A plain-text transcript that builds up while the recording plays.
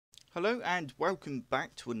Hello and welcome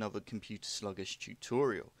back to another Computer Sluggish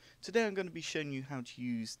tutorial. Today I'm going to be showing you how to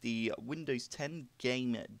use the Windows 10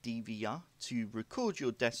 Game Dvr to record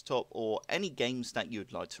your desktop or any games that you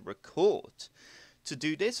would like to record. To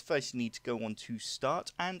do this, first you need to go on to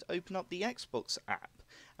Start and open up the Xbox app.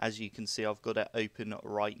 As you can see, I've got it open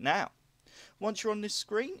right now. Once you're on this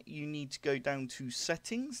screen, you need to go down to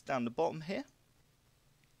Settings down the bottom here.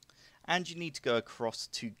 And you need to go across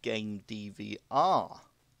to Game Dvr.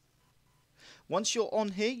 Once you're on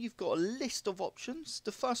here, you've got a list of options.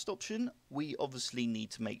 The first option, we obviously need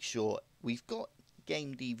to make sure we've got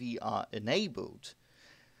Game Dvr enabled.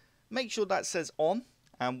 Make sure that says on,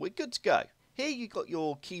 and we're good to go. Here you've got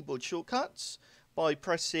your keyboard shortcuts. By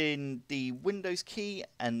pressing the Windows key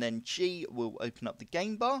and then G will open up the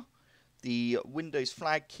game bar. The Windows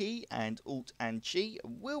flag key and Alt and G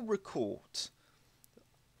will record.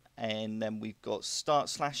 And then we've got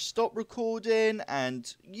start/stop recording,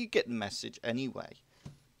 and you get the message anyway.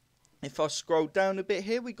 If I scroll down a bit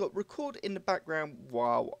here, we've got record in the background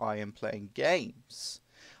while I am playing games.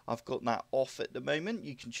 I've got that off at the moment.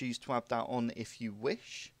 You can choose to have that on if you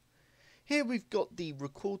wish. Here we've got the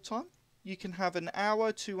record time. You can have an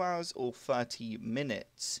hour, 2 hours or 30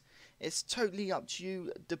 minutes. It's totally up to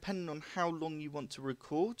you depending on how long you want to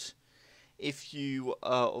record. If you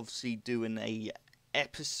are obviously doing a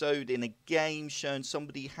episode in a game showing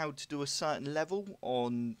somebody how to do a certain level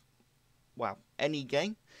on, well, any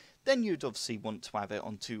game, then you'd obviously want to have it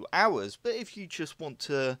on 2 hours. But if you just want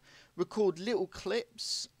to record little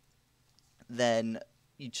clips, then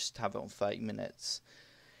you just have it on 30 minutes.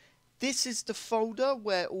 This is the folder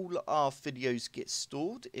where all our videos get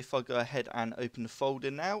stored. If I go ahead and open the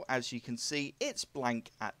folder now, as you can see, it's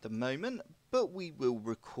blank at the moment, but we will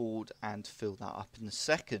record and fill that up in a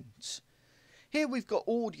second. Here we've got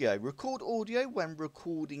audio. Record audio when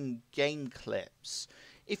recording game clips.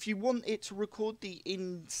 If you want it to record the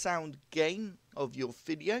in-sound gain of your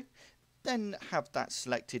video, then have that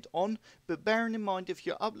selected on. But bearing in mind, if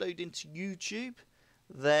you're uploading to YouTube,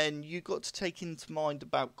 then you've got to take into mind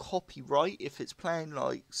about copyright. If it's playing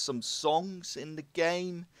like some songs in the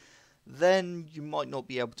game, then you might not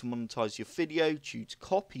be able to monetize your video due to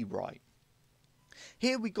copyright.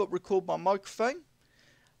 Here we got record my microphone.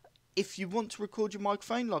 If you want to record your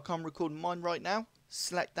microphone, like I'm recording mine right now,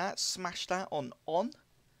 select that, smash that on.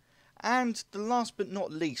 And the last but not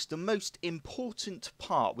least, the most important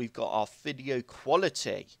part, we've got our video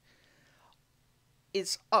quality.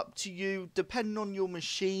 It's up to you, depending on your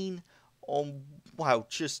machine, on, well,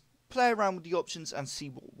 just play around with the options and see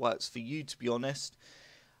what works for you, to be honest.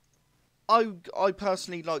 I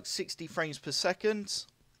personally like 60 frames per second.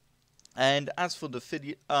 And as for the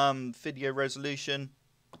video resolution,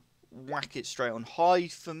 whack it straight on high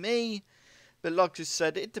for me, but like I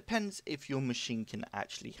said, it depends if your machine can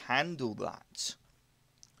actually handle that.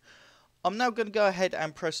 I'm now going to go ahead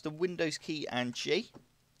and press the Windows key and G,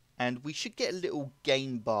 and we should get a little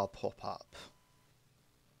game bar pop up.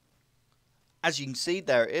 As you can see,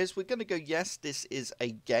 there it is. We're going to go, yes, this is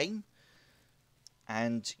a game,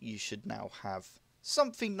 and you should now have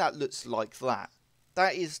something that looks like that.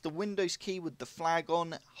 That is the Windows key with the flag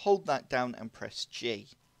on. Hold that down and press G.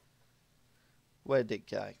 Where'd it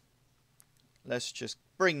go? Let's just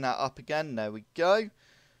bring that up again. There we go.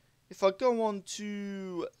 If I go on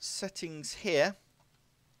to settings here,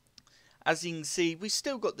 as you can see, we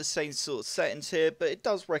still got the same sort of settings here, but it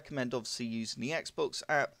does recommend obviously using the Xbox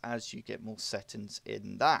app as you get more settings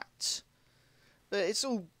in that. But it's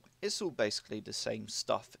all basically the same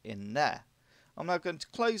stuff in there. I'm now going to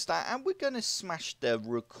close that, and we're going to smash the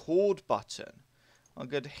record button. I'm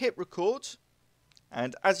going to hit record.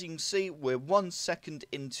 And as you can see, we're 1 second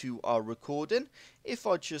into our recording. If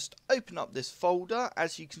I just open up this folder,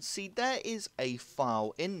 as you can see, there is a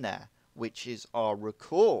file in there, which is our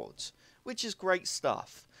record, which is great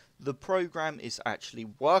stuff. The program is actually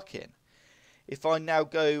working. If I now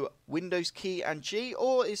go Windows key and G,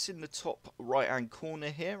 or it's in the top right hand corner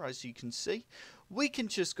here, as you can see, we can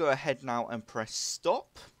just go ahead now and press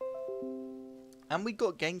stop. And we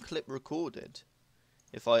got game clip recorded.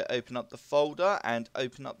 If I open up the folder and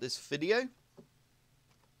open up this video,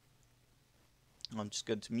 I'm just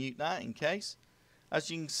going to mute that in case.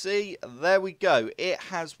 As you can see, there we go. It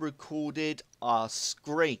has recorded our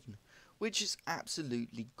screen, which is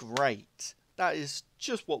absolutely great. That is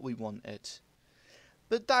just what we wanted.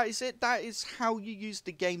 But that is it. That is how you use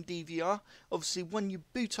the Game Dvr. Obviously, when you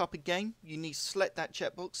boot up a game, you need to select that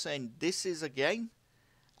checkbox saying this is a game.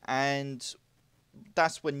 And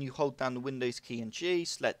that's when you hold down the Windows key and G,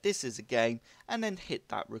 select this as a game, and then hit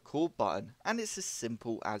that record button. And it's as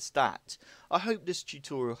simple as that. I hope this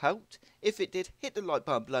tutorial helped. If it did, hit the like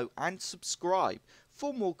button below and subscribe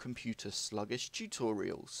for more computer sluggish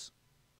tutorials.